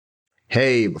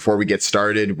Hey, before we get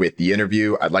started with the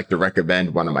interview, I'd like to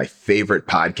recommend one of my favorite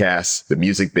podcasts, the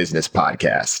Music Business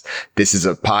Podcast. This is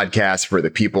a podcast for the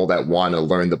people that want to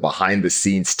learn the behind the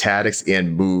scenes tactics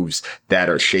and moves that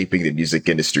are shaping the music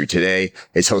industry today.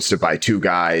 It's hosted by two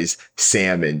guys,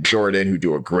 Sam and Jordan, who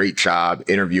do a great job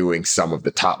interviewing some of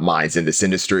the top minds in this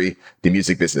industry. The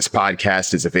Music Business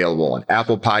Podcast is available on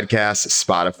Apple Podcasts,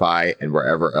 Spotify, and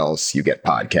wherever else you get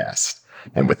podcasts.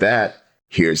 And with that,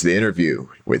 here's the interview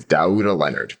with Dauda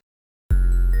Leonard.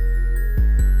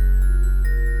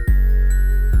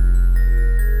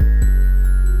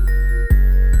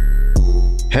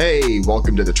 Hey,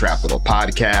 welcome to the Trap Little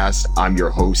Podcast. I'm your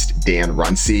host, Dan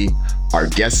Runcie. Our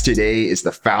guest today is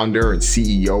the founder and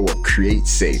CEO of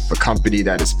CreateSafe, a company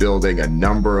that is building a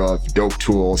number of dope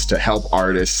tools to help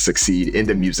artists succeed in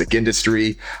the music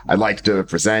industry. I'd like to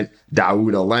present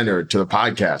Dauda Leonard to the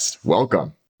podcast.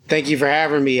 Welcome. Thank you for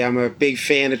having me. I'm a big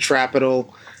fan of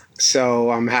Trapital,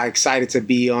 so I'm excited to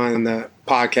be on the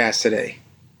podcast today.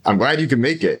 I'm glad you can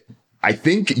make it. I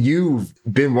think you've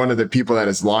been one of the people that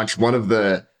has launched one of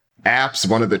the apps,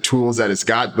 one of the tools that has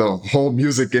got the whole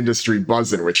music industry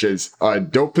buzzing, which is a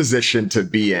dope position to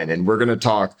be in. And we're going to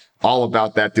talk all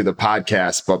about that through the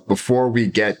podcast. But before we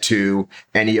get to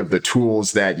any of the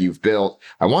tools that you've built,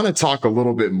 I want to talk a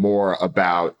little bit more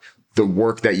about the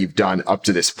work that you've done up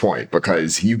to this point,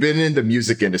 because you've been in the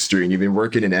music industry and you've been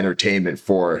working in entertainment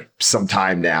for some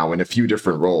time now in a few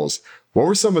different roles. What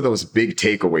were some of those big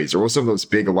takeaways or what were some of those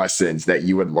big lessons that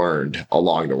you had learned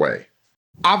along the way?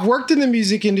 I've worked in the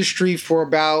music industry for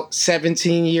about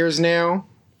 17 years now.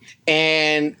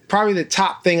 And probably the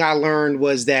top thing I learned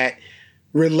was that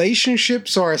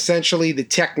relationships are essentially the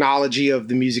technology of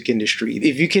the music industry.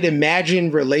 If you could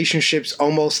imagine relationships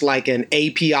almost like an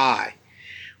API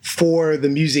for the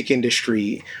music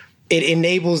industry, it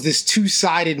enables this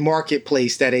two-sided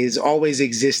marketplace that has always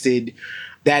existed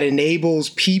that enables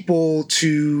people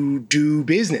to do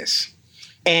business.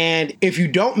 And if you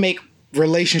don't make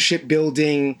relationship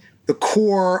building the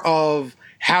core of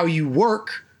how you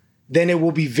work, then it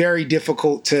will be very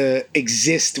difficult to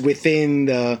exist within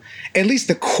at least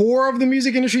the core of the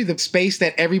music industry, the space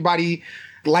that everybody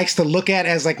likes to look at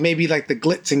as maybe the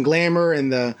glitz and glamour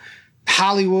and the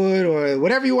Hollywood or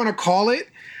whatever you want to call it.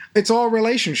 It's all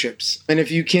relationships. And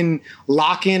if you can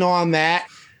lock in on that,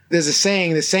 there's a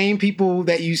saying, the same people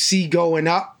that you see going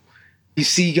up, you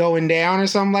see going down or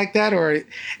something like that. Or it's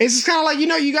just kind of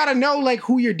you got to know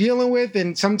who you're dealing with.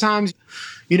 And sometimes,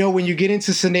 when you get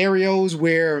into scenarios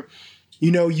where,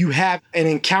 you have an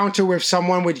encounter with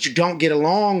someone which you don't get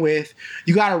along with,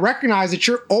 you got to recognize that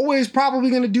you're always probably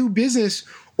going to do business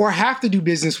or have to do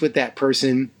business with that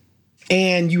person.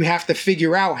 And you have to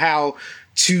figure out how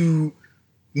to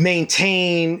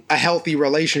maintain a healthy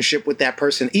relationship with that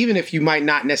person, even if you might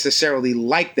not necessarily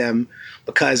like them,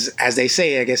 because as they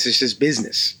say, I guess it's just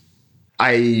business.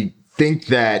 I think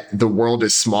that the world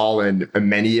is small in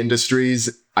many industries.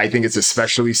 I think it's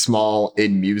especially small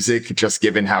in music, just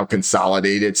given how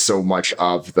consolidated so much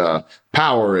of the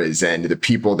power is and the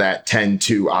people that tend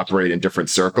to operate in different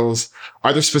circles.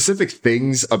 Are there specific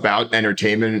things about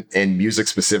entertainment and music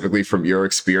specifically from your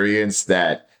experience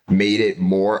that made it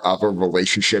more of a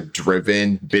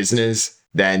relationship-driven business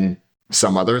than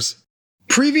some others?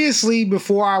 Previously,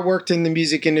 before I worked in the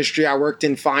music industry, I worked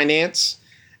in finance.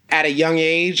 At a young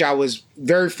age, I was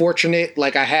very fortunate.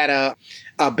 I had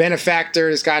a benefactor,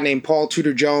 this guy named Paul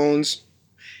Tudor Jones.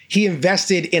 He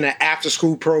invested in an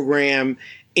after-school program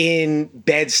in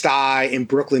Bed-Stuy in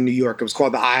Brooklyn, New York. It was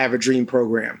called the I Have a Dream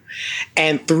program.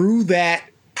 And through that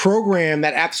program,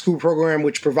 that after-school program,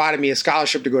 which provided me a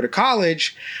scholarship to go to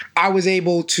college, I was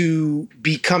able to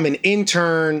become an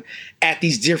intern at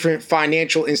these different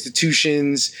financial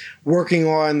institutions, working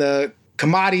on the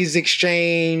commodities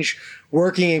exchange,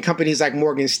 working in companies like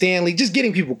Morgan Stanley, just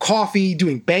getting people coffee,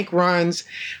 doing bank runs.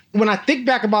 When I think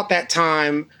back about that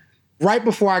time, right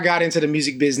before I got into the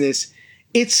music business,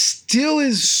 it still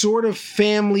is sort of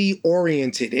family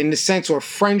oriented in the sense, or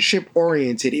friendship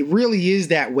oriented. It really is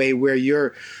that way, where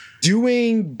you're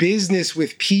doing business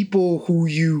with people who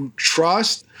you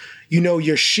trust.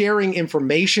 You're sharing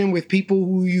information with people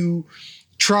who you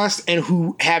trust and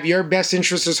who have your best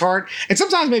interests at heart. And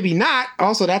sometimes maybe not.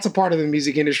 Also, that's a part of the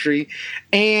music industry.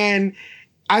 And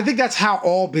I think that's how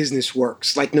all business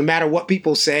works. No matter what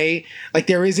people say,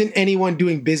 there isn't anyone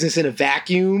doing business in a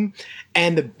vacuum.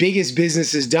 And the biggest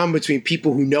business is done between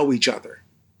people who know each other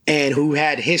and who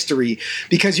had history,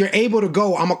 because you're able to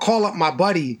go, I'm going to call up my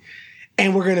buddy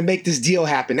and we're going to make this deal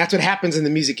happen. That's what happens in the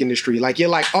music industry. You're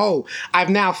like, oh, I've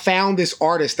now found this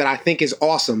artist that I think is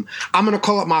awesome. I'm going to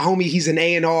call up my homie. He's an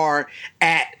A&R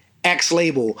at X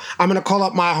label. I'm going to call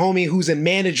up my homie who's a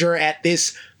manager at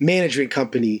this management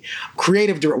company,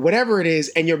 creative director, whatever it is.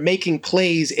 And you're making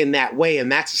plays in that way.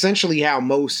 And that's essentially how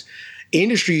most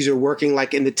industries are working.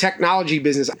 Like in the technology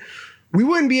business, we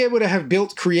wouldn't be able to have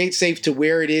built CreateSafe to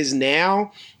where it is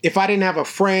now if I didn't have a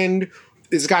friend,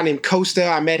 this guy named Costa.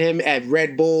 I met him at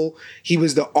Red Bull. He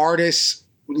was the artist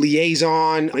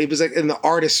liaison. He was like in the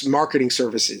artist marketing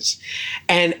services.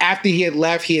 And after he had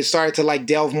left, he had started to like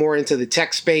delve more into the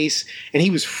tech space. And he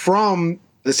was from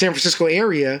the San Francisco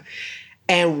area.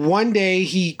 And one day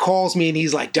he calls me and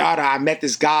he's like, Dada, I met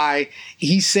this guy.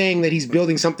 He's saying that he's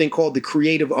building something called the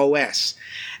Creative OS.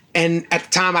 And at the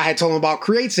time I had told him about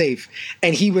CreateSafe.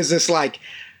 And he was just like,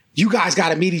 you guys got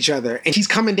to meet each other. And he's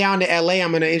coming down to LA.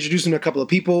 I'm going to introduce him to a couple of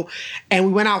people. And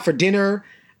we went out for dinner.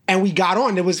 And we got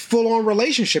on. It was full-on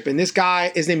relationship. And this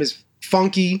guy, his name is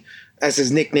Funky. That's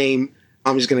his nickname.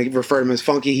 I'm just going to refer to him as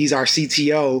Funky. He's our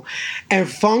CTO. And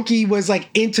Funky was like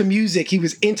into music. He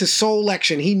was into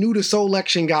Soulection. He knew the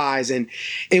Soulection guys. And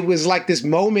it was like this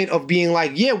moment of being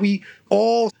like, yeah, we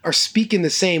all are speaking the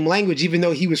same language, even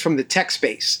though he was from the tech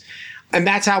space. And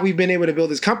that's how we've been able to build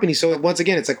this company. So once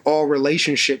again, it's like all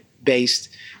relationship-based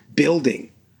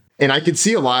building. And I could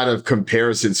see a lot of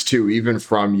comparisons too, even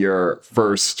from your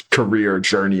first career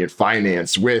journey in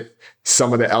finance with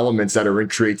some of the elements that are in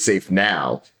CreateSafe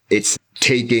now. It's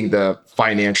taking the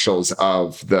financials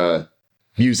of the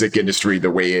music industry,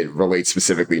 the way it relates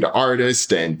specifically to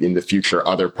artists and in the future,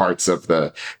 other parts of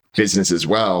the business as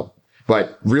well,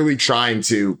 but really trying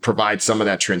to provide some of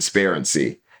that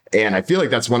transparency. And I feel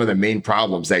like that's one of the main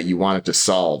problems that you wanted to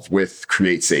solve with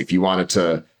CreateSafe. You wanted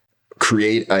to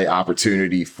create an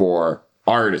opportunity for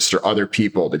artists or other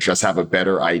people to just have a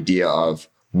better idea of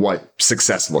what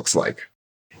success looks like.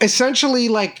 Essentially,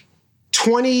 like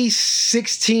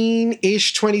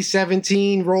 2016-ish,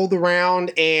 2017 rolled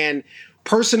around, and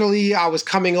personally, I was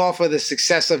coming off of the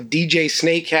success of DJ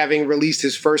Snake having released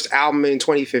his first album in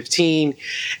 2015,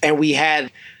 and we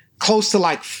had close to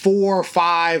like 4 or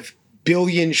 5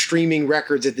 billion streaming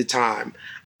records at the time.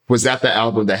 Was that the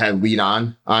album that had Lean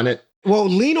On it? Well,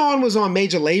 Lean On was on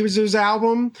Major Laser's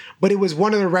album, but it was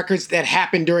one of the records that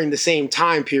happened during the same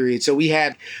time period. So we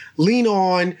had Lean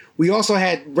On. We also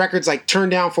had records like Turn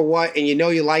Down for What and You Know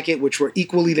You Like It, which were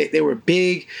equally, they were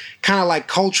big, kind of like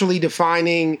culturally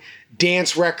defining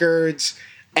dance records.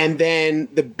 And then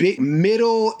the big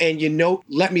middle and You Know,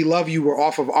 Let Me Love You were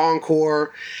off of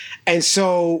Encore. And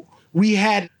so we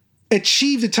had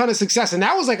achieved a ton of success. And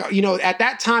that was like, you know, at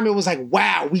that time, it was like,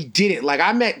 wow, we did it. Like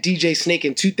I met DJ Snake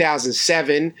in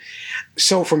 2007.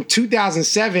 So from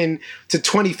 2007 to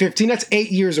 2015, that's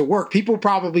 8 years of work. People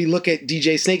probably look at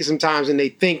DJ Snake sometimes and they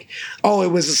think, oh,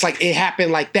 it was just like, it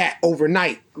happened like that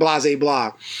overnight, blah, blah,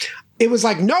 blah. It was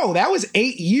like, no, that was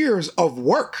 8 years of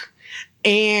work.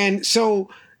 And so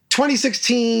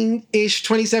 2016-ish,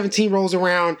 2017 rolls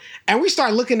around and we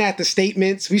start looking at the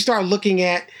statements. We start looking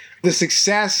at the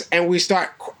success and we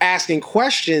start asking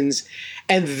questions.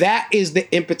 And that is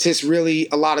the impetus really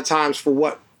a lot of times for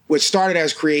what started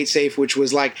as CreateSafe, which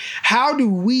was like, how do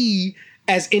we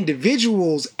as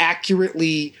individuals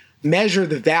accurately measure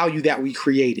the value that we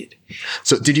created?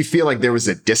 So did you feel like there was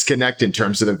a disconnect in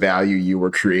terms of the value you were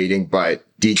creating, but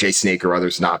DJ Snake or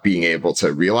others not being able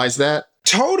to realize that?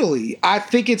 Totally. I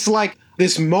think it's like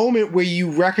this moment where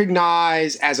you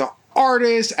recognize as an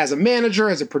artist, as a manager,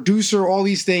 as a producer, all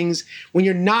these things, when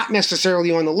you're not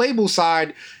necessarily on the label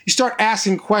side, you start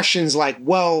asking questions like,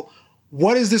 well,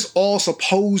 what is this all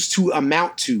supposed to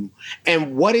amount to?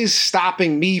 And what is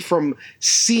stopping me from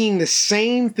seeing the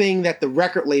same thing that the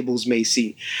record labels may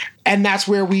see? And that's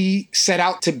where we set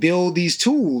out to build these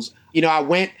tools. You know, I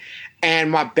went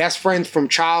and my best friend from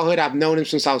childhood, I've known him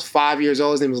since I was 5 years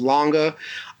old. His name was Longa.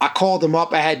 I called him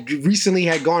up. I had recently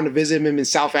gone to visit him in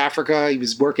South Africa. He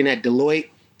was working at Deloitte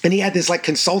and he had this like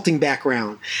consulting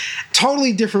background,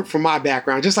 totally different from my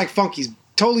background, just like Funky's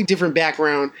totally different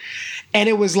background. And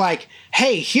it was like,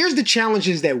 hey, here's the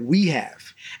challenges that we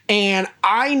have. And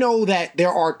I know that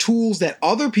there are tools that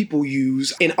other people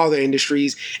use in other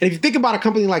industries. And if you think about a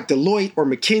company like Deloitte or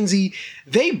McKinsey,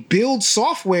 they build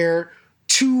software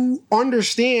to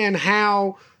understand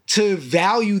how to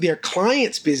value their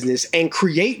client's business and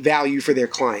create value for their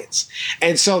clients.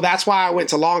 And so that's why I went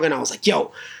to Long and I was like,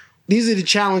 yo, these are the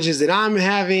challenges that I'm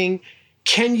having.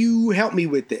 Can you help me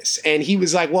with this? And he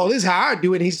was like, well, this is how I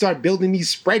do it. And he started building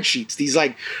these spreadsheets, these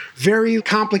like very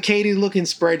complicated looking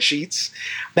spreadsheets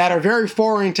that are very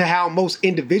foreign to how most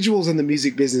individuals in the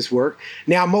music business work.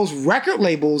 Now, most record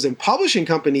labels and publishing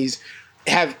companies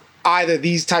have either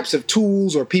these types of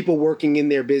tools or people working in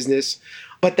their business.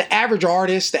 But the average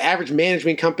artist, the average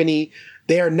management company,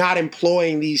 they are not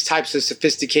employing these types of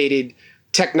sophisticated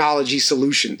technology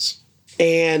solutions.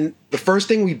 And the first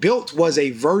thing we built was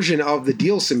a version of the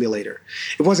deal simulator.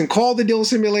 It wasn't called the deal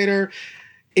simulator.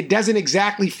 It doesn't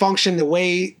exactly function the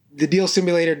way the deal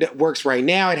simulator works right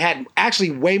now. It had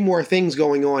actually way more things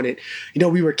going on.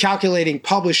 We were calculating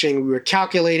publishing. We were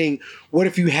calculating what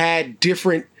if you had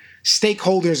different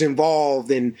stakeholders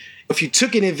involved, and if you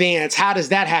took an advance, how does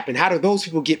that happen? How do those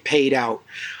people get paid out?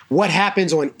 What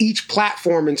happens on each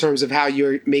platform in terms of how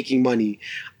you're making money?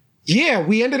 Yeah,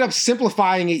 we ended up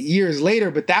simplifying it years later,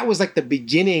 but that was like the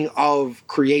beginning of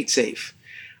CreateSafe,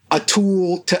 a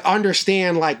tool to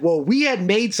understand we had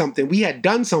made something, we had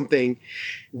done something.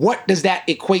 What does that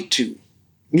equate to?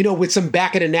 With some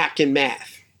back of the napkin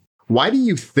math. Why do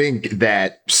you think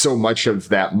that so much of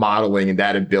that modeling and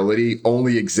that ability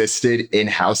only existed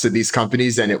in-house at these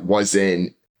companies and it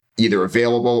wasn't either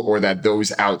available or that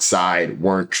those outside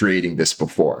weren't creating this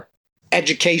before?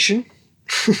 Education.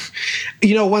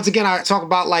 Once again, I talk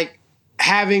about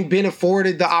having been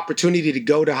afforded the opportunity to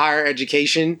go to higher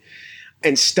education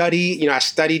and study. I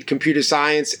studied computer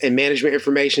science and management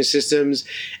information systems.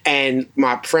 And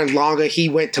my friend Longa, he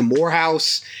went to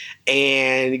Morehouse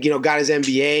and, got his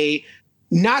MBA.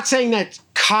 Not saying that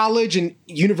college and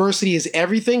university is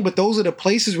everything, but those are the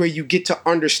places where you get to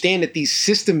understand that these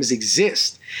systems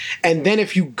exist. And then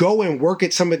if you go and work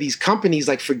at some of these companies,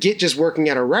 forget just working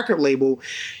at a record label,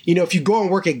 if you go and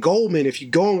work at Goldman, if you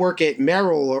go and work at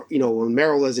Merrill, or,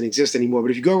 Merrill doesn't exist anymore,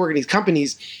 but if you go work in these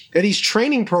companies, there are these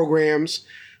training programs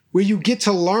where you get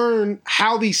to learn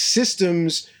how these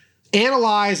systems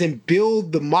analyze and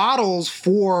build the models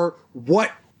for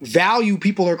what value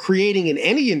people are creating in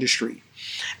any industry.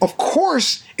 Of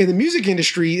course, in the music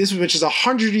industry, which is a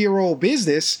 100-year-old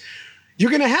business, you're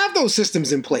going to have those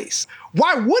systems in place.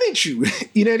 Why wouldn't you?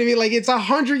 You know what I mean? It's a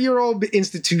 100-year-old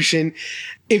institution.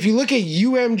 If you look at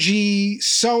UMG,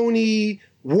 Sony,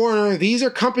 Warner, these are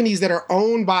companies that are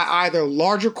owned by either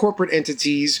larger corporate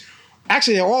entities.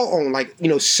 Actually, they're all owned.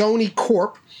 Sony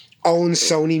Corp owns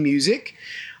Sony Music.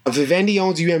 Vivendi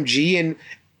owns UMG, and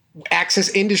Access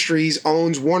Industries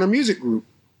owns Warner Music Group.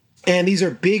 And these are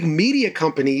big media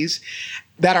companies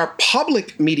that are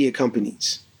public media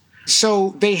companies.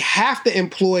 So they have to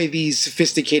employ these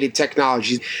sophisticated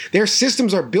technologies. Their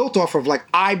systems are built off of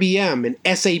IBM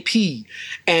and SAP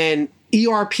and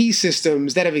ERP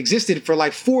systems that have existed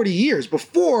for 40 years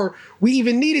before we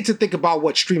even needed to think about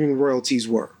what streaming royalties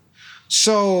were.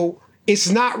 So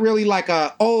it's not really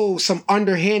some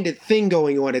underhanded thing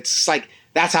going on. It's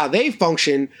that's how they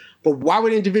function. But why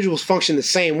would individuals function the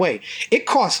same way? It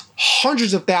costs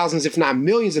hundreds of thousands, if not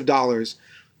millions of dollars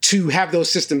to have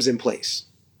those systems in place,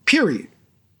 period.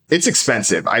 It's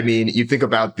expensive. I mean, you think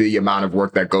about the amount of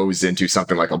work that goes into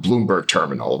something like a Bloomberg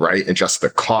terminal, right? And just the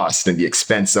cost and the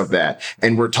expense of that.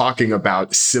 And we're talking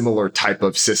about similar type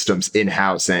of systems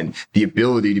in-house, and the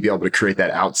ability to be able to create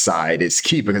that outside is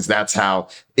key because that's how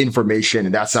information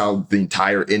and that's how the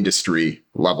entire industry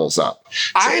levels up.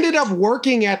 I ended up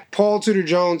working at Paul Tudor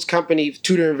Jones' company,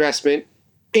 Tudor Investment,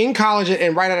 in college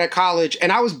and right out of college, and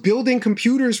I was building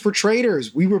computers for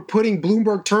traders. We were putting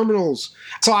Bloomberg terminals.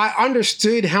 So I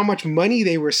understood how much money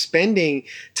they were spending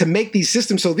to make these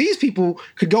systems so these people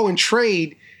could go and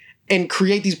trade and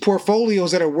create these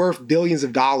portfolios that are worth billions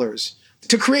of dollars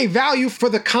to create value for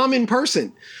the common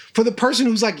person, for the person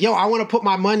who's I want to put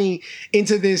my money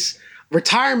into this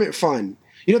retirement fund.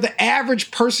 The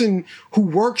average person who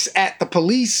works at the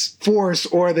police force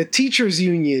or the teachers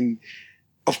union,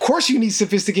 of course you need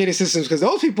sophisticated systems because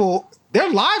those people, their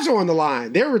lives are on the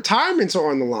line. Their retirements are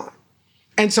on the line.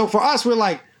 And so for us,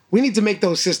 we're we need to make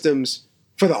those systems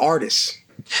for the artists.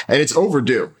 And it's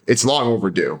overdue. It's long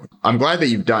overdue. I'm glad that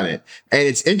you've done it. And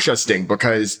it's interesting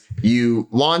because you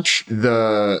launched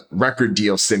the record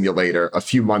deal simulator a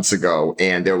few months ago,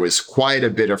 and there was quite a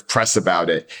bit of press about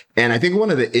it. And I think one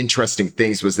of the interesting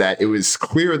things was that it was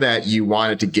clear that you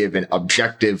wanted to give an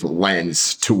objective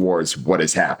lens towards what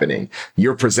is happening.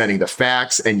 You're presenting the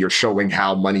facts and you're showing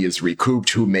how money is recouped,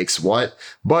 who makes what,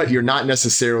 but you're not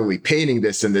necessarily painting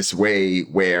this in this way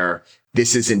where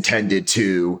this is intended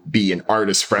to be an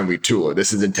artist-friendly tool, or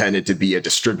this is intended to be a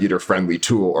distributor-friendly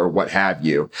tool, or what have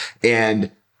you.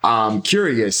 And I'm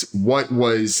curious, what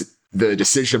was the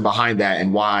decision behind that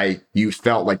and why you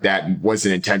felt like that was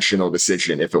an intentional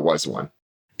decision, if it was one?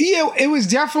 Yeah, it was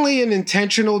definitely an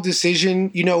intentional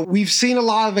decision. We've seen a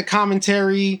lot of the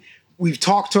commentary. We've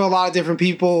talked to a lot of different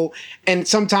people, and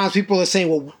sometimes people are saying,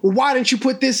 well, why didn't you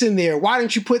put this in there? Why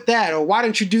didn't you put that? Or why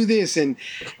didn't you do this? And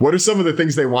what are some of the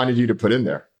things they wanted you to put in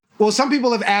there? Well, some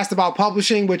people have asked about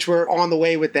publishing, which we're on the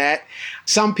way with that.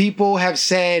 Some people have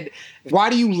said, why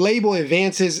do you label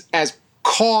advances as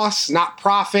costs, not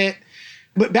profit.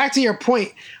 But back to your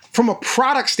point, from a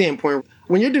product standpoint,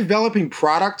 when you're developing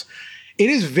product, it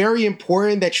is very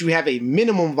important that you have a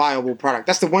minimum viable product.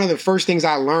 That's one of the first things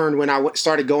I learned when I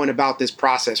started going about this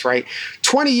process, right?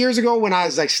 20 years ago, when I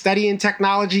was like studying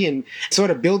technology and sort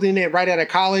of building it right out of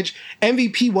college,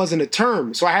 MVP wasn't a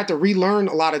term. So I had to relearn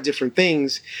a lot of different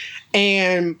things.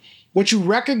 And what you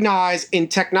recognize in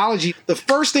technology, the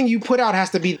first thing you put out has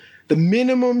to be the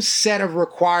minimum set of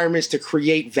requirements to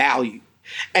create value.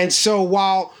 And so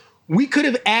while we could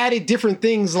have added different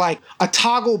things like a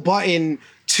toggle button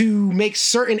to make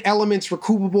certain elements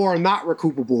recoupable or not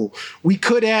recoupable, we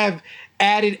could have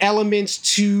added elements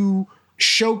to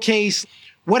showcase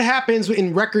what happens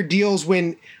in record deals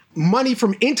when money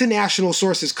from international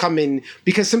sources come in,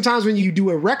 because sometimes when you do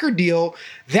a record deal,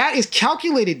 that is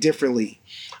calculated differently.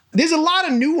 There's a lot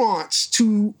of nuance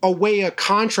to a way a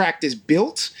contract is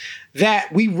built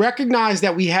that we recognize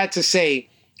that we had to say,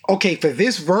 okay, for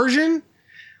this version,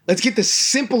 let's get the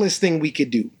simplest thing we could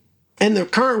do. And the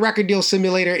current record deal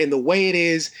simulator in the way it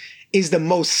is the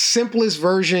most simplest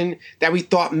version that we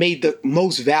thought made the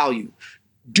most value.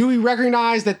 Do we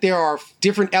recognize that there are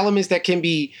different elements that can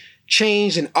be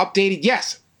changed and updated?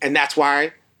 Yes. And that's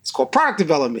why it's called product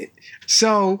development.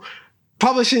 So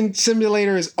publishing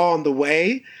simulator is on the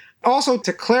way. Also,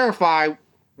 to clarify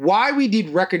why we did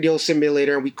record deal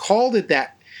simulator and we called it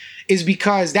that is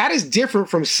because that is different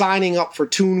from signing up for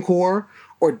TuneCore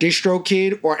or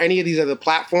DistroKid or any of these other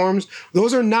platforms.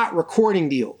 Those are not recording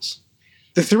deals.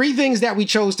 The three things that we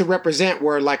chose to represent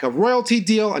were like a royalty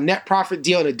deal, a net profit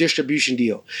deal, and a distribution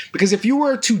deal. Because if you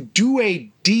were to do a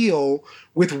deal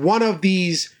with one of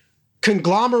these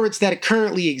conglomerates that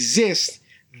currently exist,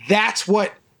 that's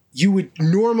what you would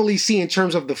normally see in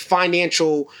terms of the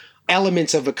financial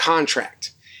elements of a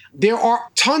contract. There are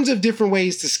tons of different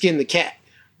ways to skin the cat.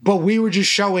 But we were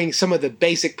just showing some of the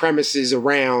basic premises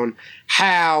around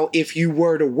how, if you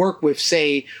were to work with,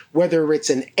 say, whether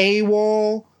it's an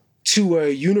AWOL to a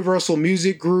Universal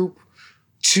Music Group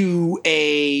to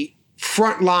a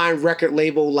frontline record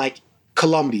label like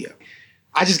Columbia.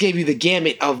 I just gave you the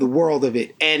gamut of the world of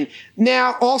it. And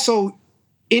now also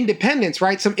independents,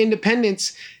 right? Some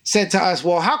independents said to us,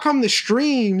 well, how come the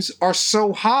streams are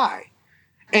so high?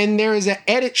 And there is an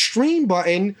edit stream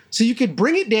button so you could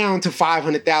bring it down to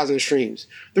 500,000 streams.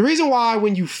 The reason why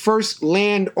when you first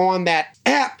land on that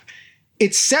app,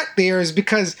 it's set there is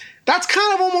because that's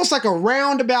kind of almost like a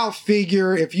roundabout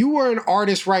figure. If you were an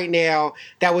artist right now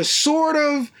that was sort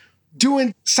of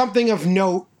doing something of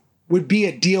note, would be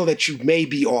a deal that you may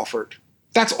be offered.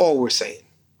 That's all we're saying.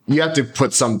 You have to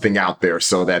put something out there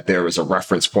so that there is a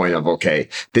reference point of, okay,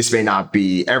 this may not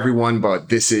be everyone, but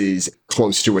this is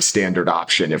close to a standard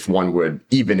option if one would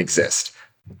even exist.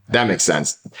 That makes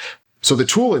sense. So the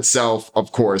tool itself,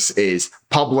 of course, is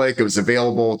public. It was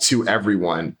available to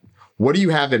everyone. What do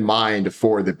you have in mind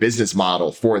for the business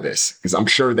model for this? Because I'm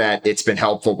sure that it's been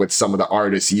helpful with some of the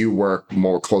artists you work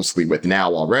more closely with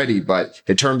now already. But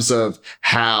in terms of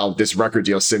how this record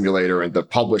deal simulator and the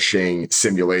publishing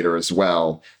simulator as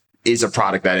well is a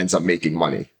product that ends up making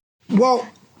money. Well,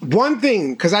 one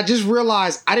thing, because I just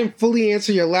realized I didn't fully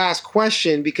answer your last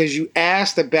question because you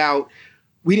asked about,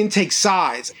 we didn't take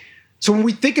sides. So when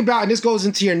we think about, and this goes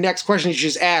into your next question you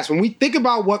just asked, when we think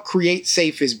about what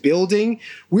CreateSafe is building,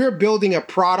 we're building a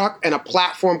product and a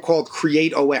platform called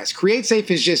CreateOS.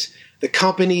 CreateSafe is just the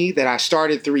company that I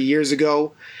started 3 years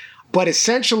ago. But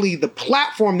essentially, the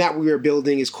platform that we are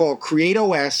building is called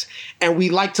CreateOS, and we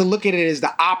like to look at it as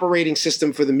the operating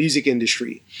system for the music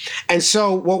industry. And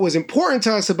so what was important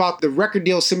to us about the record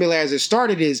deal simulator as it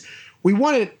started is we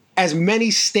wanted as many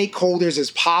stakeholders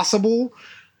as possible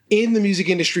in the music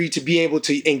industry to be able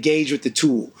to engage with the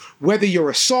tool. Whether you're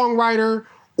a songwriter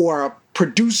or a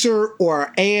producer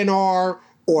or an A&R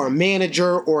or a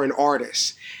manager or an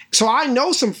artist. So I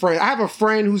know some friends. I have a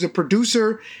friend who's a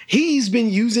producer. He's been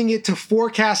using it to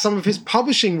forecast some of his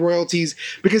publishing royalties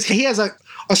because he has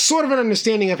a sort of an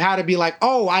understanding of how to be like,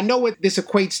 oh, I know what this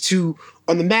equates to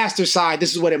on the master side.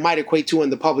 This is what it might equate to on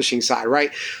the publishing side,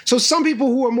 right? So some people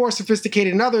who are more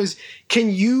sophisticated than others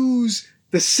can use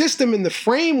the system and the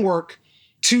framework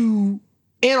to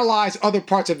analyze other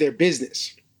parts of their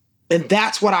business. And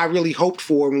that's what I really hoped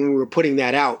for when we were putting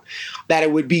that out, that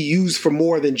it would be used for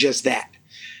more than just that.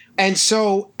 And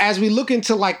so as we look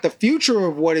into like the future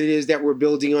of what it is that we're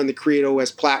building on the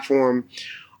CreateOS platform,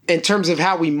 in terms of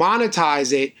how we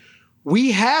monetize it,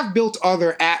 we have built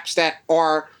other apps that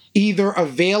are either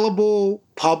available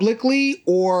publicly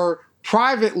or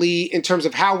privately in terms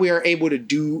of how we are able to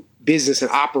do business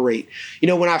and operate. You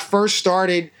know, when I first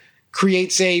started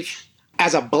CreateSafe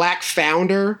as a Black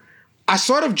founder, I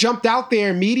sort of jumped out there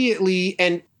immediately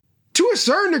and to a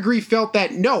certain degree felt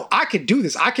that, no, I could do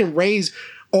this. I can raise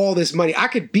all this money. I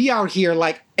could be out here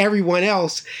like everyone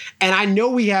else. And I know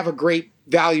we have a great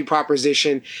value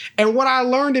proposition. And what I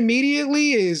learned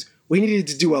immediately is we needed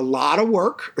to do a lot of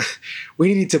work.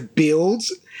 We needed to build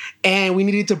and we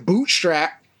needed to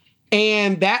bootstrap.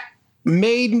 And that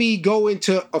made me go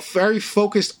into a very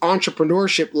focused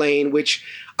entrepreneurship lane, which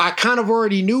I kind of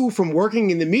already knew from working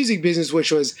in the music business,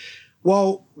 which was,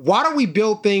 well, why don't we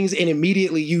build things and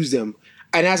immediately use them?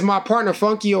 And as my partner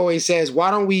Funky always says, why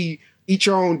don't we eat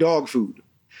your own dog food?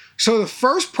 So the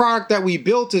first product that we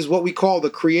built is what we call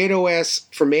the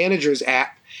CreateOS for Managers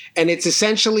app. And it's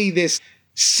essentially this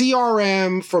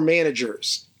CRM for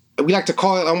managers. We like to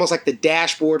call it almost like the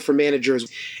dashboard for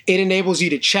managers. It enables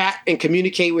you to chat and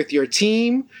communicate with your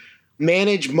team,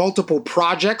 manage multiple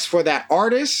projects for that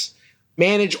artist,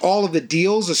 manage all of the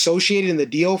deals associated in the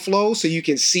deal flow so you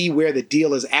can see where the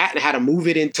deal is at and how to move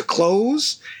it into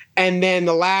close. And then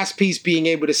the last piece being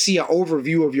able to see an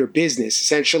overview of your business,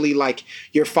 essentially like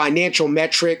your financial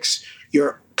metrics,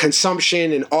 your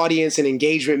consumption and audience and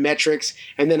engagement metrics,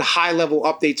 and then high-level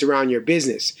updates around your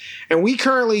business. And we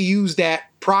currently use that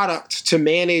product to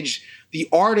manage the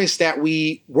artists that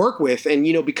we work with. And,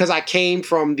 because I came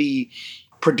from the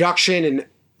production and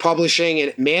publishing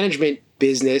and management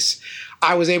business,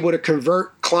 I was able to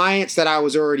convert clients that I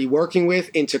was already working with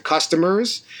into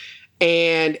customers.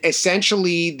 And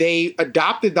essentially, they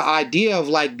adopted the idea of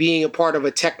like being a part of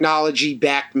a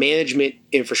technology-backed management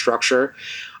infrastructure.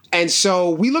 And so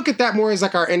we look at that more as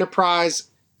like our enterprise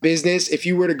business. If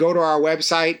you were to go to our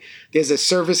website, there's a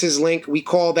services link. We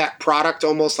call that product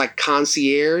almost like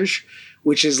concierge,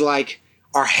 which is like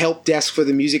our help desk for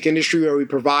the music industry, where we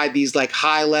provide these like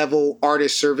high-level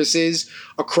artist services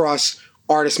across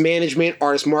artist management,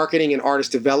 artist marketing, and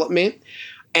artist development.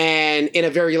 And in a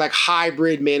very like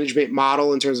hybrid management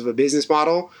model in terms of a business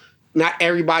model. Not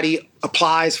everybody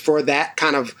applies for that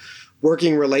kind of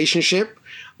working relationship.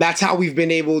 That's how we've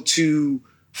been able to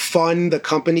fund the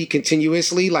company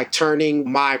continuously, like turning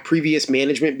my previous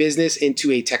management business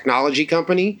into a technology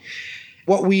company.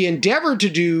 What we endeavored to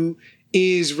do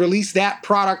is release that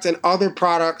product and other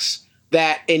products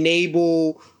that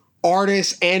enable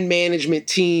artists and management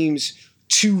teams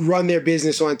to run their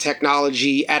business on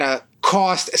technology at a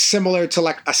cost similar to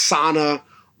like Asana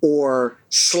or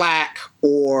Slack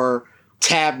or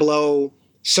Tableau.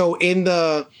 So in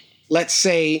the, let's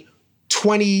say,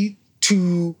 $20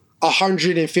 to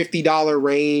 $150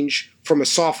 range from a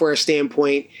software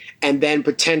standpoint, and then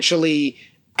potentially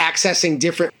accessing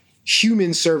different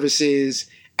human services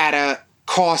at a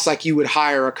cost like you would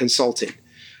hire a consultant.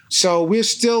 So we're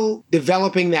still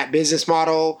developing that business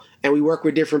model, and we work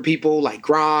with different people like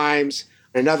Grimes,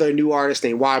 another new artist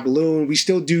named Y Balloon. We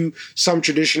still do some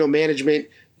traditional management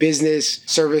business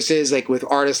services like with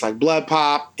artists like Blood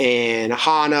Pop and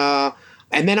Hana,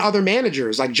 and then other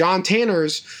managers like John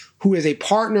Tanners, who is a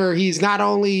partner. He's not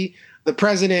only the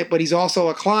president, but he's also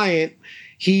a client.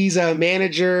 He's a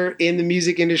manager in the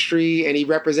music industry, and he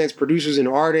represents producers and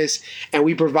artists. And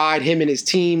we provide him and his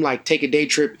team like Take a Day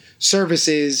Trip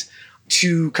services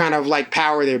to kind of like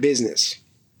power their business.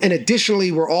 And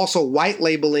additionally, we're also white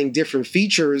labeling different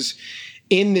features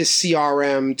in this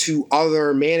CRM to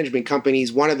other management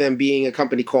companies, one of them being a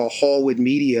company called Hallwood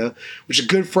Media, which is a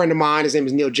good friend of mine. His name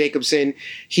is Neil Jacobson.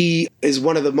 He is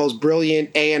one of the most brilliant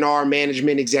A&R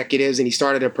management executives, and he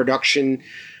started a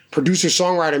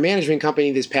producer-songwriter management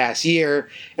company this past year,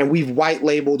 and we've white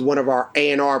labeled one of our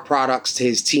A&R products to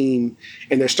his team,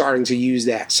 and they're starting to use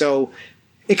that. So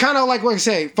it kind of like I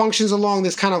say, functions along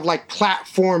this kind of like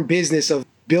platform business of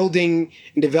building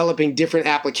and developing different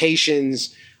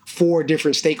applications for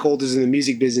different stakeholders in the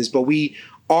music business. But we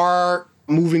are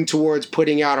moving towards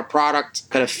putting out a product,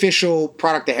 an official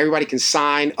product that everybody can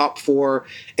sign up for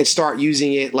and start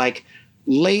using it like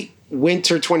late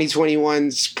winter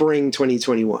 2021, spring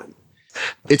 2021.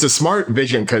 It's a smart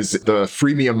vision because the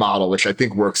freemium model, which I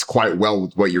think works quite well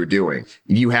with what you're doing,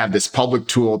 you have this public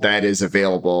tool that is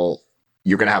available.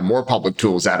 You're going to have more public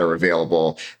tools that are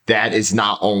available. That is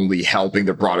not only helping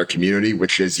the broader community,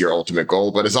 which is your ultimate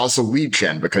goal, but is also lead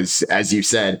gen because, as you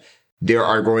said, there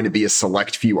are going to be a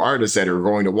select few artists that are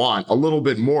going to want a little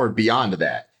bit more beyond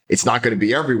that. It's not going to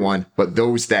be everyone, but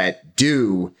those that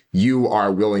do, you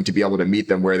are willing to be able to meet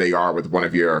them where they are with one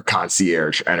of your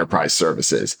concierge enterprise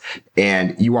services.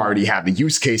 And you already have the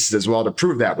use cases as well to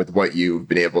prove that with what you've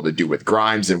been able to do with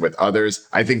Grimes and with others.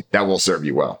 I think that will serve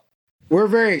you well. We're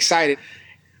very excited.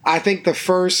 I think the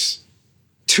first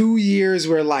 2 years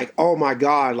were like, oh my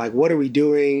God, like, what are we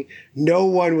doing? No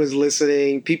one was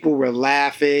listening. People were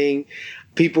laughing.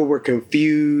 People were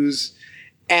confused.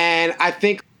 And I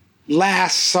think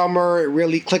last summer it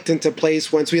really clicked into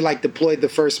place once we deployed the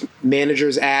first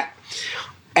managers app.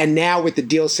 And now with the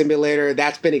Deal Simulator,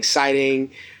 that's been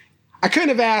exciting. I couldn't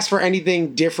have asked for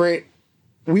anything different.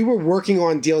 We were working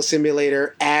on Deal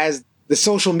Simulator as the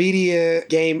social media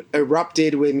game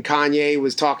erupted when Kanye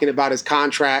was talking about his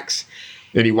contracts.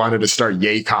 And he wanted to start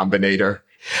Ye Combinator.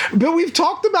 But we've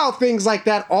talked about things like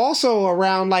that also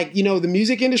around, the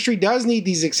music industry does need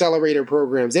these accelerator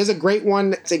programs. There's a great one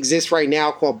that exists right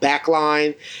now called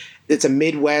Backline. It's a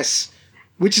Midwest,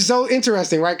 which is so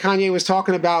interesting, right? Kanye was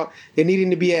talking about there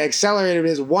needing to be an accelerator.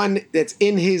 There's one that's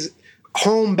in his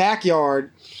home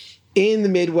backyard in the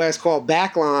Midwest called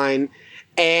Backline,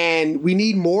 and we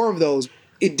need more of those.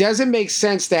 It doesn't make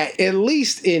sense that at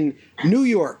least in New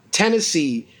York,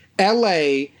 Tennessee,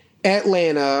 LA,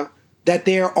 Atlanta, that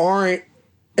there aren't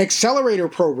accelerator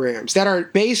programs that are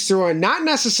based on not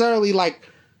necessarily like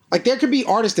there could be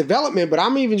artist development, but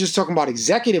I'm even just talking about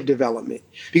executive development,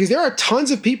 because there are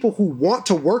tons of people who want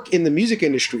to work in the music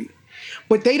industry,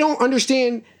 but they don't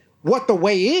understand what the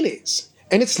way in is.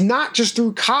 And it's not just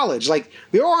through college.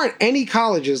 There aren't any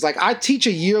colleges. I teach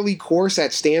a yearly course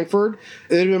at Stanford.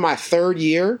 It'll be my third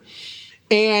year.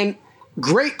 And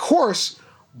great course,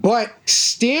 but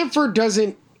Stanford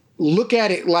doesn't look at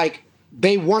it like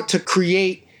they want to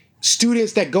create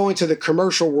students that go into the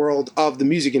commercial world of the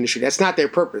music industry. That's not their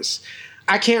purpose.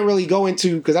 I can't really go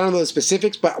into, because I don't know the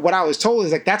specifics, but what I was told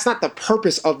is that's not the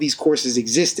purpose of these courses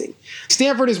existing.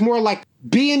 Stanford is more like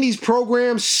be in these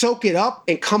programs, soak it up,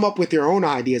 and come up with your own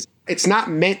ideas. It's not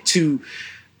meant to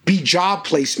be job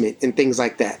placement and things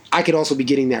like that. I could also be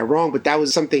getting that wrong, but that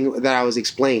was something that I was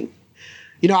explained.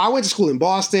 I went to school in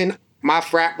Boston. My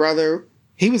frat brother,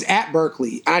 he was at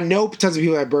Berklee. I know tons of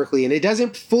people at Berklee, and it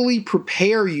doesn't fully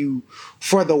prepare you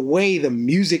for the way the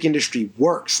music industry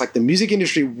works. The music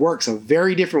industry works a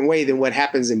very different way than what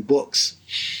happens in books.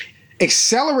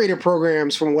 Accelerator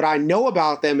programs, from what I know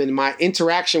about them and my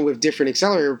interaction with different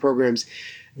accelerator programs,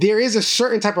 there is a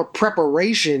certain type of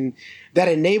preparation that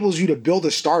enables you to build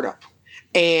a startup.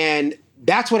 And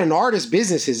that's what an artist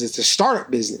business is. It's a startup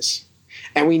business.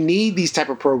 And we need these type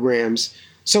of programs.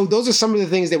 So those are some of the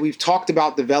things that we've talked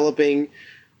about developing.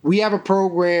 We have a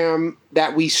program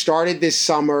that we started this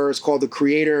summer. It's called the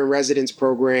Creator in Residence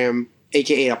Program,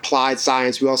 aka Applied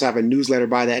Science. We also have a newsletter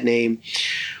by that name.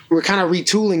 We're kind of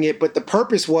retooling it, but the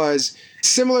purpose was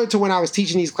similar to when I was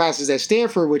teaching these classes at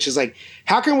Stanford, which is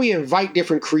how can we invite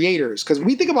different creators? Because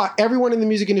we think about everyone in the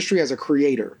music industry as a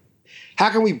creator. How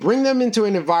can we bring them into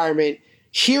an environment,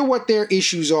 hear what their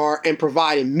issues are, and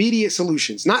provide immediate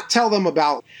solutions? Not tell them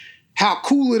about how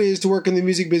cool it is to work in the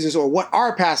music business or what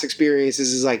our past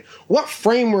experiences is what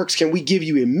frameworks can we give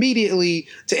you immediately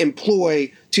to employ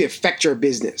to affect your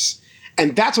business?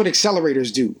 And that's what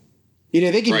accelerators do.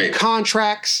 They give you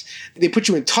contracts, they put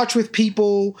you in touch with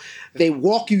people, they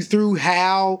walk you through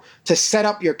how to set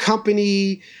up your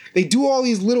company. They do all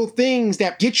these little things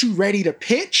that get you ready to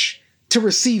pitch, to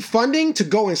receive funding, to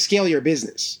go and scale your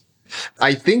business.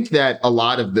 I think that a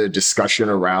lot of the discussion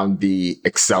around the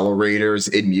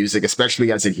accelerators in music,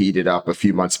 especially as it heated up a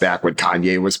few months back when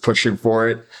Kanye was pushing for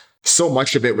it, so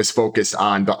much of it was focused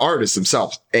on the artists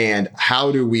themselves. And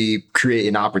how do we create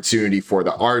an opportunity for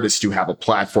the artists to have a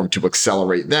platform to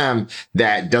accelerate them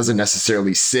that doesn't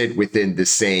necessarily sit within the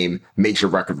same major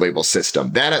record label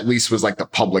system? That at least was the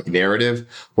public narrative.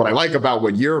 What I like about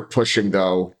what you're pushing,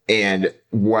 though, and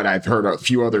what I've heard a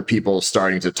few other people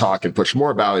starting to talk and push more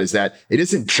about, is that it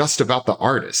isn't just about the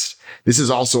artist. This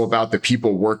is also about the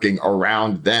people working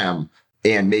around them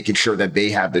and making sure that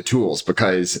they have the tools,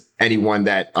 because anyone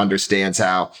that understands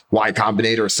how Y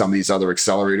Combinator or some of these other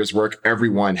accelerators work,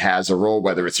 everyone has a role,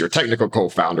 whether it's your technical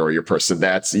co-founder or your person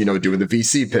that's, doing the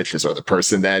VC pitches, or the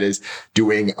person that is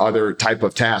doing other type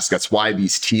of tasks. That's why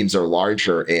these teams are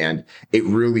larger, and it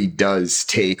really does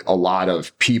take a lot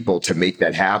of people to make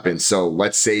that happen. So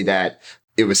let's say that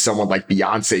it was someone like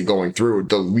Beyonce going through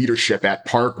the leadership at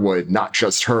Parkwood, not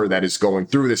just her that is going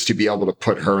through this, to be able to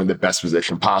put her in the best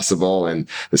position possible. And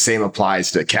the same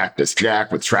applies to Cactus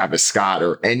Jack with Travis Scott,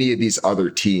 or any of these other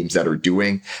teams that are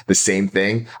doing the same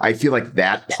thing. I feel like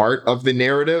that part of the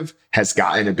narrative has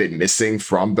gotten a bit missing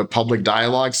from the public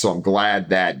dialogue. So I'm glad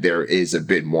that there is a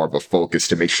bit more of a focus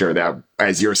to make sure that,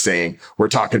 as you're saying, we're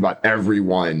talking about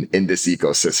everyone in this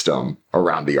ecosystem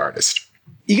around the artist.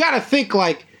 You got to think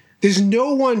there's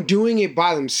no one doing it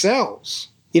by themselves.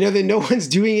 That no one's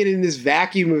doing it in this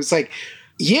vacuum. It's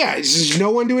it's just no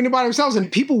one doing it by themselves.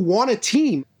 And people want a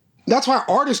team. That's why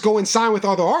artists go and sign with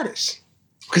other artists,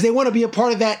 because they want to be a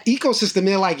part of that ecosystem.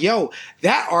 They're yo,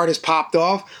 that artist popped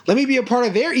off. Let me be a part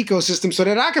of their ecosystem so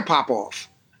that I could pop off.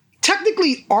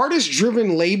 technically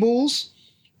artist-driven labels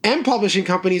and publishing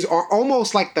companies are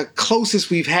almost like the closest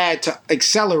we've had to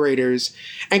accelerators.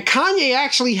 And Kanye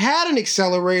actually had an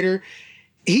accelerator.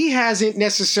 He hasn't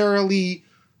necessarily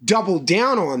doubled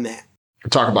down on that. We're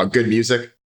talking about good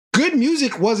music. Good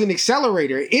music was an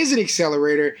accelerator, is an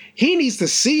accelerator. He needs to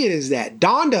see it as that.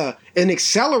 Donda, an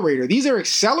accelerator. These are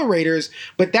accelerators,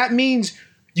 but that means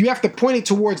you have to point it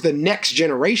towards the next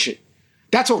generation.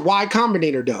 That's what Y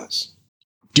Combinator does.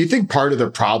 Do you think part of the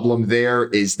problem there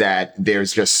is that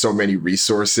there's just so many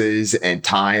resources and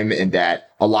time, and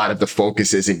that a lot of the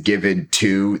focus isn't given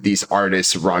to these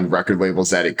artists run record labels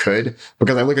that it could?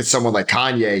 Because I look at someone like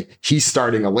Kanye, he's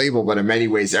starting a label, but in many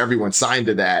ways, everyone signed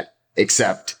to that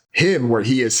except him, where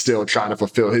he is still trying to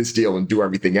fulfill his deal and do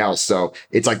everything else. So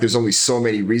it's like there's only so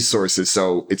many resources.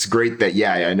 So it's great that,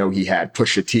 yeah, I know he had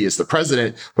Pusha T as the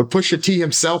president, but Pusha T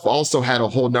himself also had a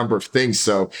whole number of things.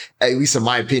 So at least in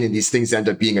my opinion, these things end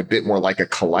up being a bit more like a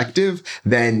collective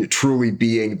than truly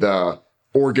being the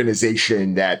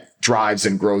organization that drives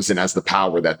and grows and has the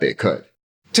power that they could.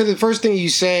 To the first thing you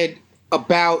said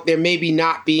about there maybe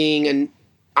not being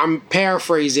I'm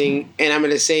paraphrasing, and I'm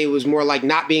going to say it was more like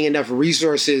not being enough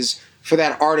resources for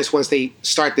that artist once they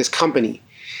start this company.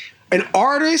 An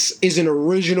artist is an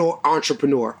original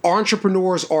entrepreneur.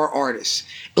 Entrepreneurs are artists.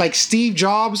 Like Steve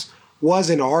Jobs was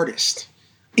an artist.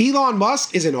 Elon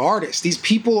Musk is an artist. These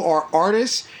people are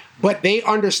artists, but they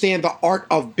understand the art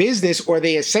of business, or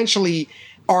they essentially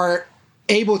are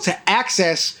able to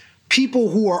access people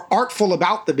who are artful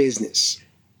about the business.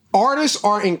 Artists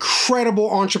are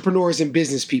incredible entrepreneurs and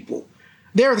business people.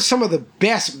 They're some of the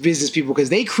best business people because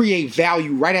they create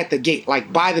value right at the gate,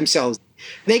 like by themselves.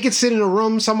 They could sit in a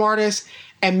room, some artists,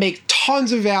 and make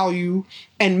tons of value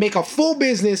and make a full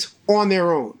business on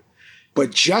their own.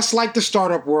 But just like the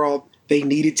startup world, they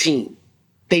need a team.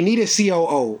 They need a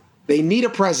COO. They need a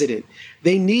president.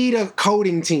 They need a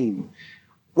coding team.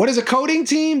 What is a coding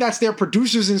team? That's their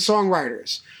producers and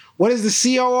songwriters. What is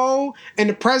the COO and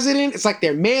the president? It's like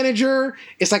their manager.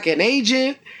 It's like an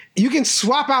agent. You can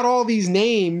swap out all these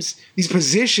names, these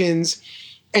positions,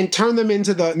 and turn them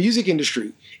into the music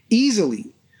industry easily.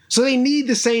 So they need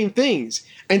the same things.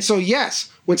 And so,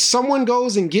 yes, when someone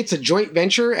goes and gets a joint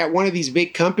venture at one of these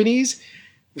big companies,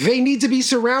 they need to be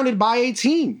surrounded by a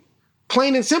team,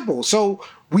 plain and simple. So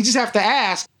we just have to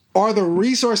ask, are the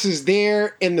resources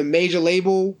there in the major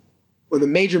label or the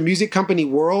major music company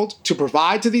world to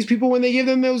provide to these people when they give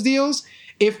them those deals?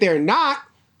 If they're not,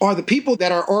 are the people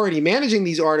that are already managing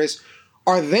these artists,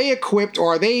 are they equipped,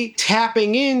 or are they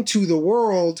tapping into the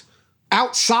world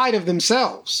outside of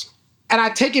themselves? And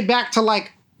I take it back to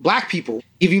like Black people.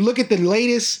 If you look at the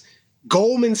latest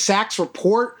Goldman Sachs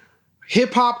report,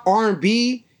 hip hop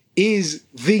R&B is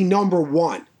the number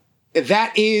one.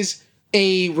 That is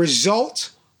a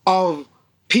result of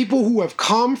people who have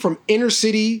come from inner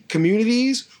city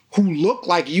communities who look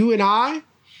like you and I,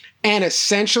 and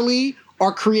essentially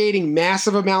are creating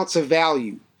massive amounts of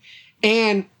value.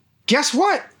 And guess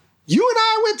what? You and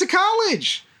I went to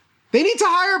college. They need to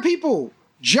hire people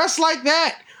just like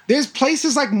that. There's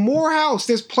places like Morehouse.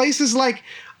 There's places like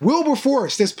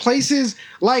Wilberforce. There's places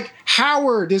like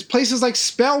Howard. There's places like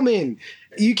Spelman.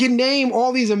 You can name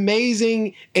all these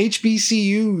amazing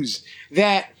HBCUs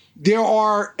that there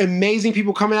are amazing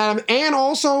people coming out of them, and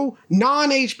also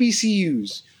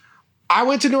non-HBCUs. I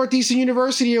went to Northeastern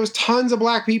University. There was tons of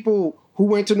Black people who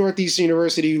went to Northeastern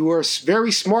University who are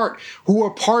very smart, who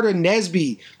are part of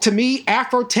NSBE. To me,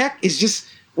 Afrotech is just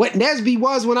what NSBE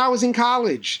was when I was in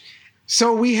college.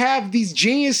 So we have these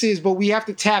geniuses, but we have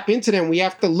to tap into them. We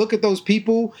have to look at those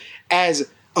people as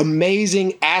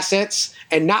amazing assets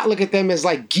and not look at them as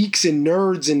like geeks and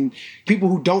nerds and people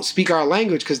who don't speak our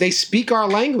language, because they speak our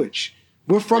language.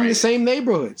 We're from the same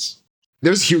neighborhoods.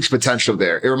 There's huge potential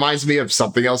there. It reminds me of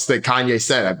something else that Kanye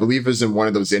said. I believe it was in one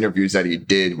of those interviews that he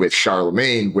did with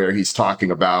Charlemagne, where he's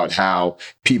talking about how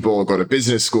people go to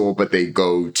business school, but they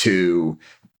go to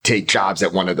take jobs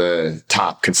at one of the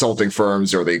top consulting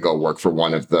firms, or they go work for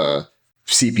one of the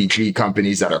CPG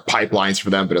companies that are pipelines for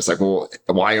them. But it's like, well,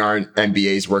 why aren't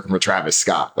MBAs working with Travis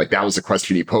Scott? Like, that was the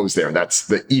question he posed there. And that's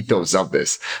the ethos of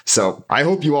this. So I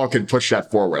hope you all can push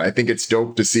that forward. I think it's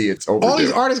dope to see it's overdue. All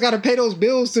these artists got to pay those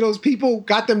bills to those people,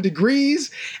 got them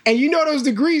degrees. And you know, those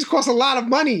degrees cost a lot of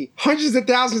money, hundreds of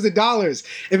thousands of dollars.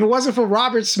 If it wasn't for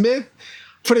Robert Smith,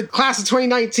 for the class of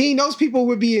 2019, those people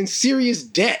would be in serious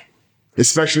debt.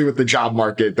 Especially with the job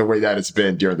market the way that it's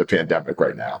been during the pandemic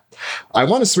right now. I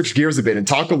want to switch gears a bit and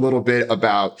talk a little bit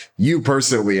about you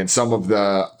personally and some of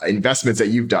the investments that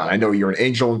you've done. I know you're an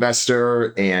angel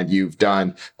investor and you've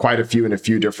done quite a few in a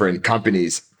few different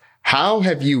companies. How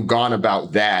have you gone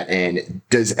about that? And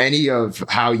does any of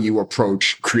how you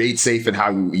approach Create Safe and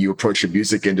how you approach the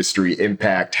music industry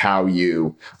impact how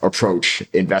you approach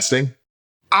investing?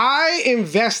 I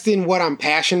invest in what I'm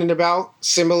passionate about,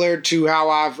 similar to how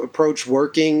I've approached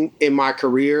working in my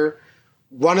career.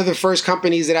 One of the first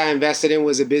companies that I invested in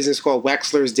was a business called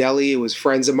Wexler's Deli. It was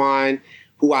friends of mine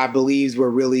who I believed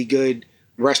were really good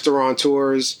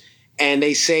restaurateurs. And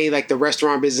they say like the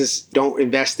restaurant business, don't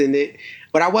invest in it.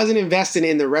 But I wasn't investing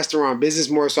in the restaurant business,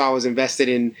 more so I was invested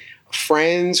in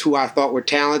friends who I thought were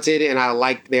talented and I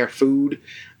liked their food.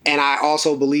 And I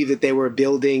also believed that they were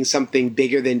building something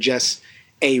bigger than just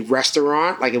a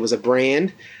restaurant, like it was a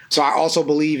brand. So I also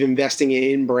believe investing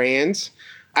in brands.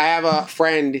 I have a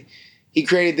friend, he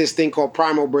created this thing called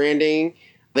Primal Branding.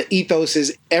 The ethos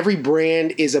is every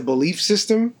brand is a belief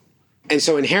system. And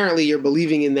so inherently you're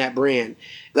believing in that brand.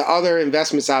 The other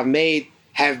investments I've made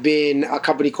have been a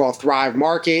company called Thrive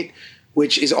Market,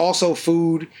 which is also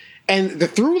food. And the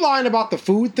through line about the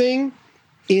food thing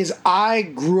is I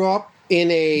grew up in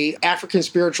a African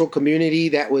spiritual community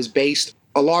that was based,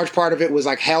 a large part of it was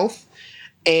like health.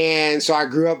 And so I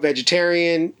grew up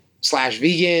vegetarian slash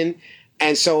vegan.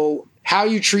 And so how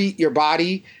you treat your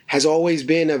body has always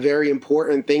been a very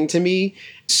important thing to me.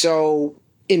 So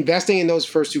investing in those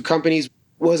first two companies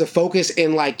was a focus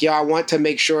in like, I want to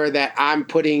make sure that I'm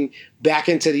putting back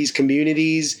into these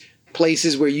communities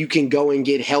places where you can go and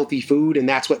get healthy food. And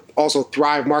that's what also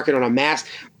Thrive Market on a mass.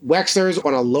 Wexler's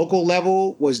on a local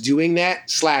level was doing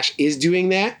that / is doing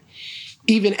that.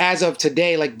 Even as of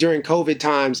today, like during COVID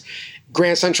times,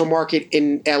 Grand Central Market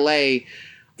in LA,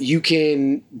 you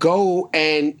can go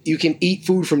and you can eat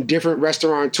food from different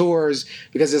restaurateurs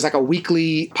because there's like a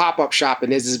weekly pop-up shop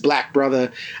and there's this black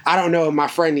brother. I don't know, my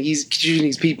friend, he's choosing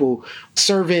these people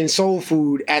serving soul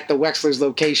food at the Wexler's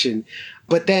location.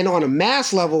 But then on a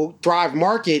mass level, Thrive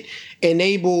Market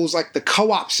enables like the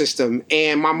co-op system.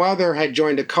 And my mother had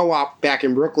joined a co-op back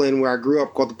in Brooklyn where I grew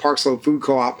up called the Park Slope Food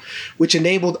Co-op, which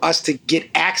enabled us to get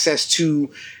access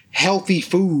to healthy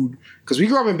food. Because we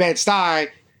grew up in Bed-Stuy,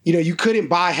 you couldn't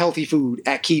buy healthy food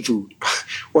at Key Food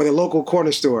or the local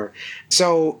corner store.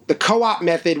 So the co-op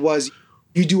method was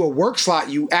you do a work slot,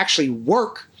 you actually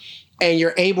work, and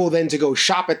you're able then to go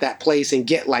shop at that place and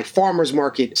get like farmers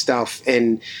market stuff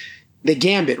and the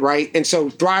gambit, right? And so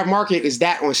Thrive Market is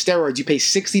that on steroids. You pay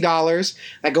 $60.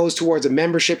 That goes towards a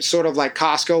membership, sort of like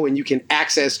Costco, and you can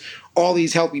access all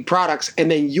these healthy products. And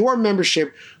then your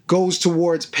membership goes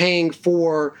towards paying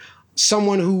for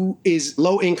someone who is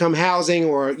low income housing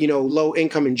or, low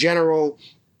income in general.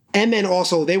 And then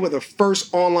also they were the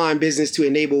first online business to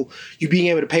enable you being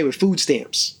able to pay with food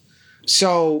stamps.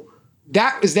 So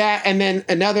that was that. And then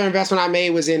another investment I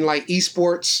made was in like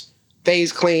esports,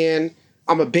 FaZe Clan.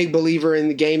 I'm a big believer in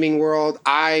the gaming world.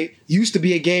 I used to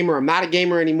be a gamer. I'm not a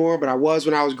gamer anymore, but I was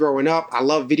when I was growing up. I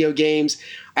love video games.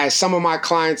 As some of my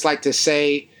clients like to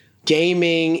say,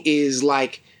 gaming is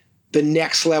like the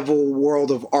next level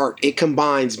world of art. It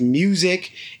combines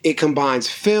music, it combines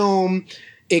film,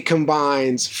 it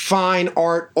combines fine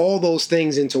art, all those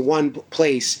things into one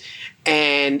place.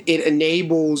 And it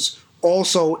enables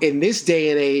also in this day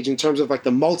and age, in terms of like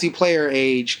the multiplayer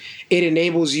age, it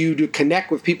enables you to connect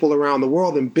with people around the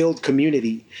world and build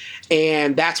community.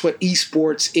 And that's what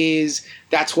esports is.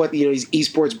 That's what, these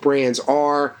esports brands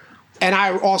are. And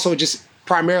I also just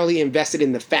primarily invested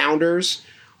in the founders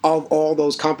of all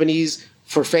those companies.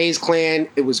 For FaZe Clan,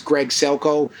 it was Greg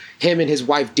Selko, him and his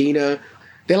wife, Dina.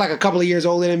 They're like a couple of years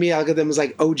older than me. I look at them as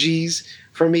like OGs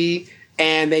for me.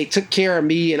 And they took care of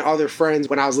me and other friends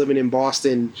when I was living in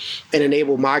Boston and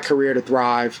enabled my career to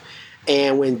thrive.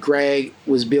 And when Greg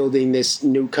was building this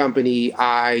new company,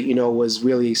 I, was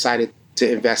really excited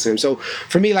to invest in him. So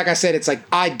for me, like I said, it's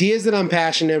like ideas that I'm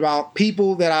passionate about,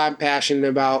 people that I'm passionate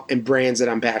about, and brands that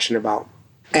I'm passionate about.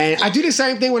 And I do the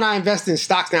same thing when I invest in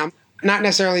stocks now. Not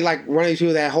necessarily like one of these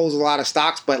people that holds a lot of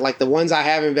stocks, but like the ones I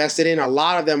have invested in, a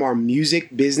lot of them are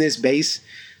music business based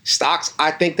stocks.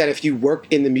 I think that if you work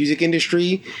in the music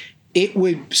industry, it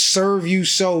would serve you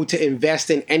so to invest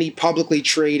in any publicly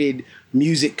traded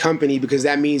music company because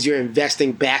that means you're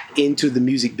investing back into the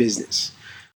music business.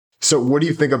 So what do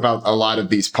you think about a lot of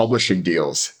these publishing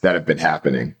deals that have been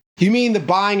happening? You mean the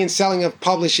buying and selling of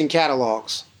publishing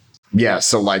catalogs? Yeah,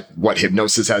 so like what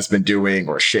Hipgnosis has been doing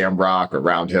or Shamrock or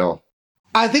Roundhill.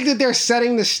 I think that they're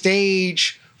setting the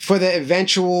stage for the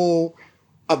eventual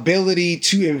ability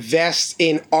to invest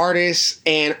in artists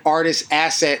and artist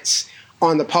assets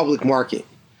on the public market.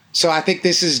 So I think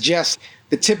this is just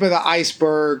the tip of the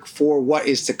iceberg for what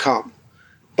is to come.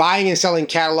 Buying and selling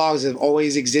catalogs have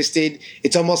always existed.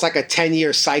 It's almost like a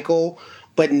 10-year cycle,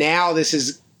 but now this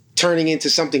is turning into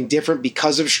something different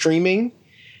because of streaming.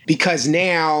 Because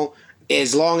now,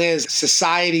 as long as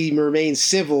society remains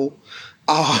civil,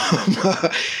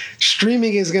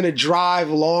 streaming is going to drive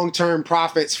long-term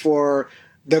profits for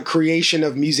the creation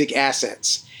of music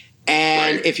assets.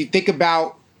 And if you think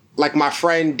about, like my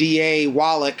friend D.A.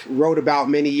 Wallach wrote about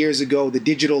many years ago, the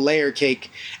digital layer cake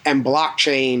and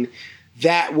blockchain,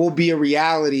 that will be a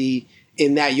reality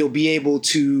in that you'll be able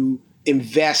to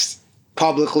invest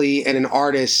publicly in an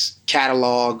artist's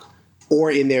catalog or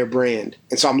in their brand.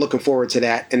 And so I'm looking forward to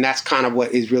that. And that's kind of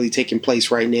what is really taking place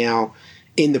right now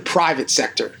in the private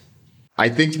sector. I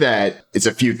think that it's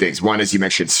a few things. One, as you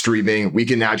mentioned, streaming. We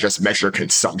can now just measure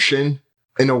consumption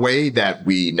in a way that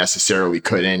we necessarily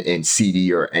couldn't in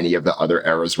CD or any of the other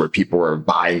eras where people were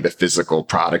buying the physical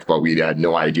product, but we had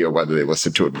no idea whether they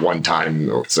listened to it one time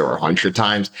or 100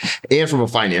 times. And from a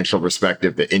financial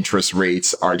perspective, the interest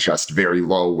rates are just very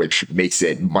low, which makes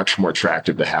it much more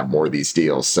attractive to have more of these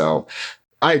deals. So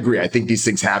I agree. I think these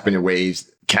things happen in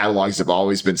waves. Catalogs have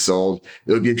always been sold.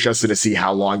 It would be interesting to see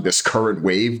how long this current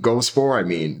wave goes for. I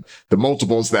mean, the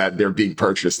multiples that they're being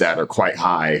purchased at are quite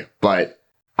high, but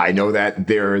I know that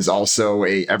there is also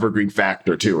a evergreen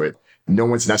factor to it. No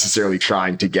one's necessarily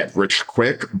trying to get rich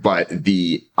quick, but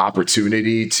the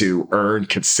opportunity to earn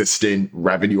consistent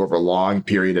revenue over a long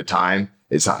period of time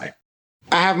is high.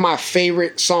 I have my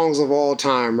favorite songs of all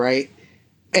time, right?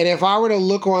 And if I were to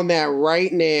look on that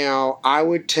right now, I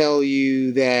would tell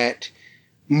you that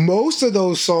most of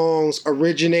those songs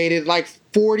originated like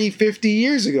 40, 50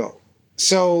 years ago.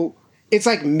 So it's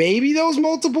like maybe those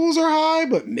multiples are high,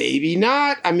 but maybe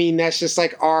not. I mean, that's just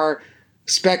like our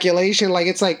speculation. Like,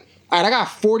 it's like, all right, I got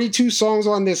 42 songs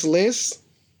on this list.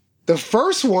 The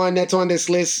first one that's on this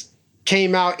list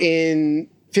came out in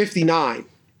 59.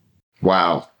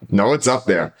 Wow. No, it's up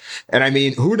there. And I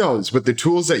mean, who knows, with the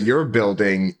tools that you're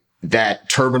building, that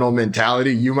terminal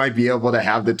mentality, you might be able to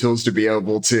have the tools to be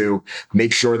able to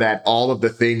make sure that all of the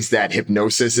things that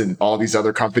Hipgnosis and all these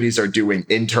other companies are doing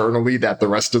internally that the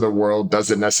rest of the world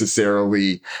doesn't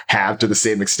necessarily have to the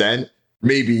same extent.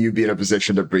 Maybe you'd be in a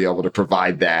position to be able to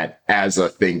provide that as a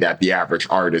thing that the average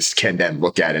artist can then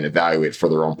look at and evaluate for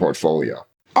their own portfolio.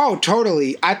 Oh,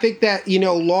 totally. I think that,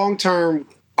 long term,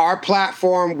 our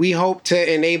platform, we hope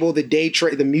to enable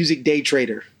the music day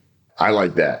trader. I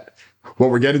like that.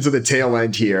 Well, we're getting to the tail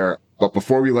end here, but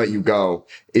before we let you go,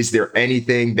 is there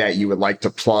anything that you would like to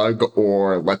plug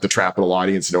or let the Trapital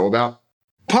audience know about?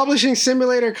 Publishing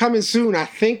Simulator coming soon, I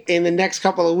think in the next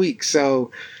couple of weeks.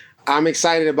 So I'm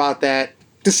excited about that.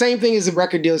 The same thing as the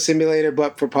Record Deal Simulator,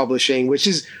 but for publishing, which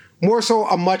is more so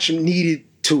a much needed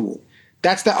tool.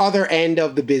 That's the other end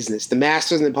of the business, the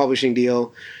masters and the publishing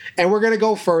deal. And we're going to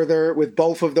go further with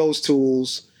both of those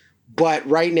tools. But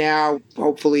right now,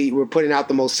 hopefully, we're putting out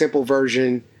the most simple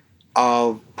version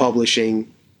of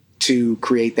publishing to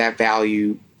create that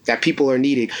value that people are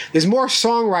needing. There's more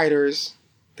songwriters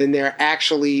than there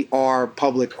actually are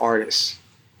public artists.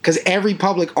 Because every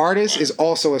public artist is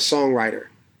also a songwriter.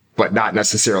 But not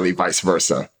necessarily vice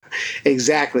versa.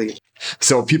 Exactly.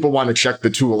 So if people want to check the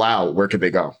tool out, where can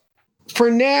they go? For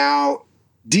now,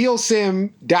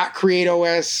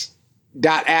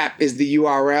 dealsim.createos.app is the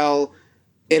URL.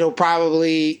 It'll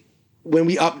probably, when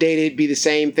we update it, be the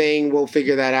same thing. We'll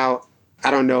figure that out.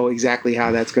 I don't know exactly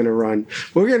how that's going to run.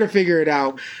 We're going to figure it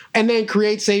out. And then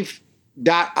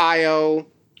createsafe.io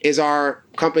is our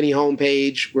company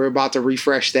homepage. We're about to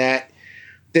refresh that.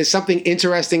 There's something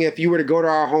interesting. If you were to go to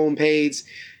our homepage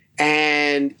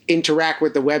and interact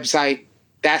with the website,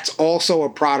 that's also a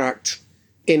product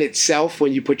in itself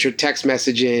when you put your text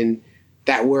message in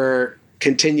that we're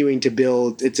continuing to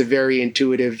build. It's a very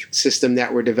intuitive system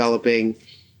that we're developing.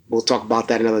 We'll talk about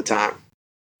that another time.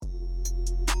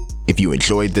 If you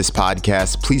enjoyed this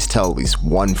podcast, please tell at least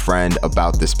one friend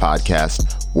about this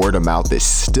podcast. Word of mouth is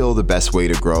still the best way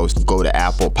to grow. Go to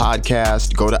Apple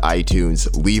Podcast, go to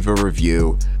iTunes, leave a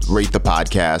review, rate the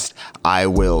podcast. I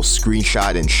will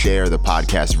screenshot and share the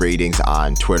podcast ratings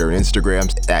on Twitter and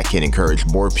Instagram. That can encourage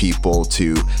more people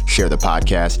to share the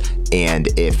podcast. And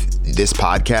if this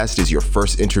podcast is your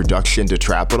first introduction to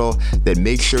Trapital, then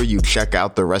make sure you check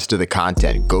out the rest of the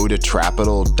content. Go to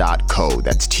trapital.co.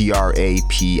 That's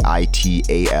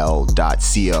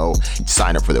trapital.co.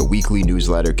 Sign up for the weekly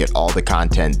newsletter, get all the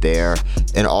content there.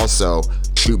 And also,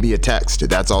 shoot me a text.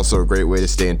 That's also a great way to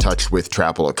stay in touch with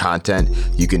Trapital content.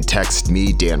 You can text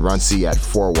me, Dan Runcie, at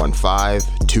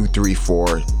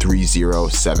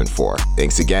 415-234-3074.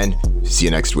 Thanks again. See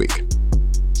you next week.